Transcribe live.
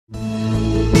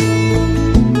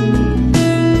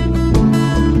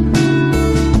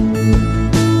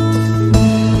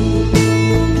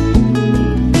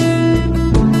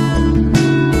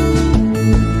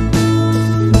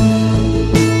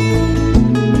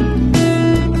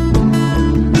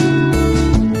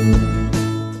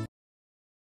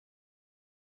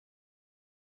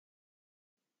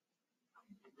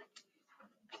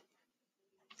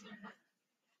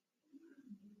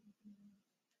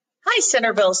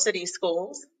Centerville City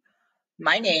Schools.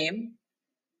 My name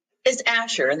is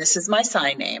Asher, and this is my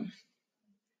sign name.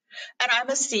 And I'm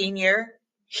a senior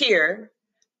here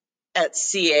at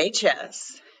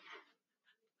CHS.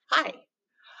 Hi,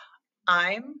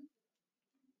 I'm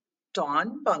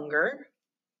Dawn Bunger,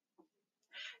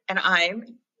 and I'm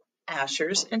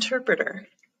Asher's interpreter.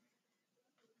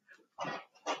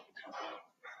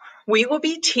 We will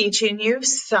be teaching you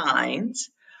signs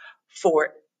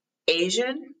for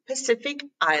Asian Pacific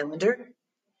Islander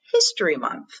History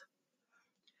Month.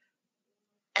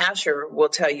 Asher will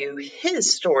tell you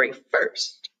his story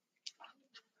first.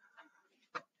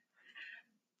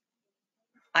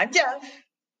 I'm deaf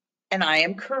and I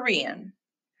am Korean.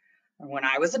 When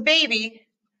I was a baby,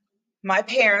 my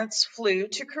parents flew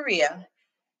to Korea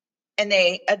and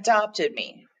they adopted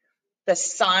me. The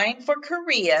sign for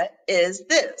Korea is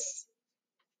this,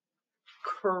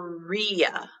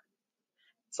 Korea.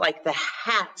 It's like the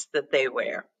hats that they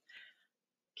wear.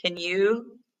 Can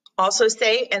you also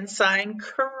say and sign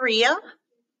Korea?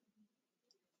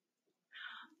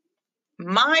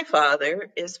 My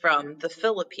father is from the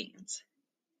Philippines,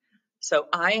 so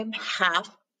I am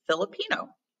half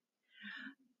Filipino.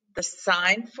 The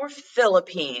sign for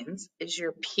Philippines is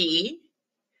your P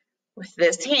with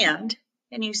this hand,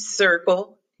 and you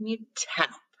circle and you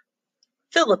tap.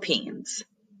 Philippines.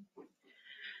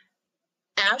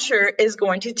 Asher is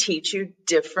going to teach you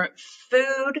different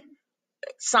food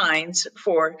signs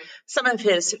for some of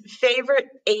his favorite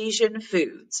Asian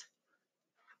foods.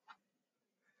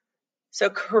 So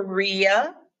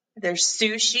Korea, there's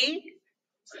sushi.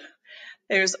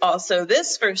 There's also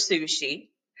this for sushi.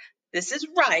 This is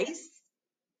rice,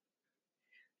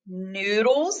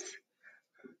 noodles,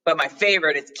 but my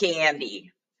favorite is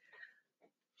candy.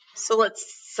 So let's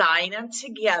sign them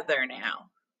together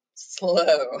now.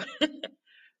 Slow.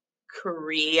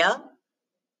 Korea,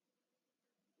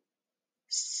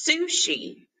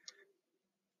 sushi,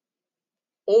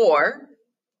 or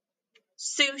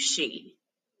sushi.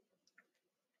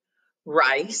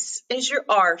 Rice is your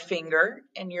R finger,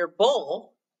 and your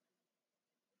bowl,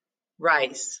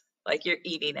 rice, like you're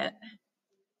eating it.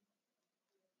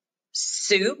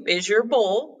 Soup is your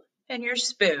bowl, and your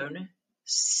spoon,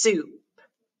 soup.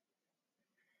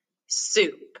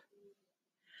 Soup.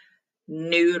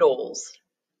 Noodles.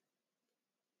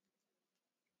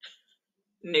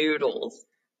 Noodles.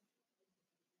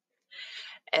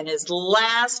 And his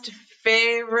last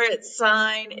favorite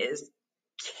sign is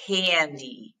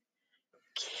candy.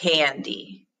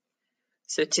 Candy.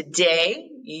 So today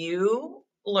you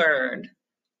learned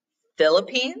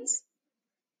Philippines,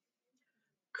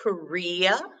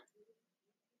 Korea,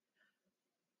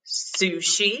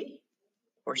 sushi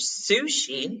or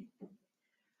sushi,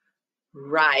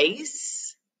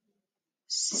 rice,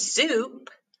 soup,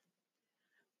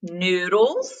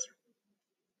 noodles,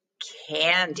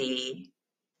 candy.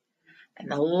 And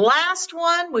the last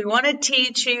one we want to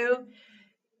teach you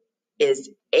is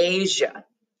Asia.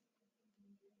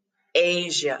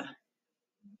 Asia.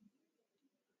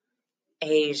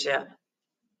 Asia.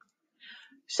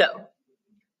 So,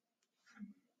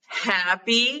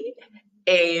 happy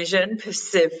Asian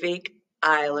Pacific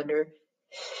Islander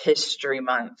History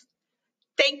Month.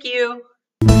 Thank you.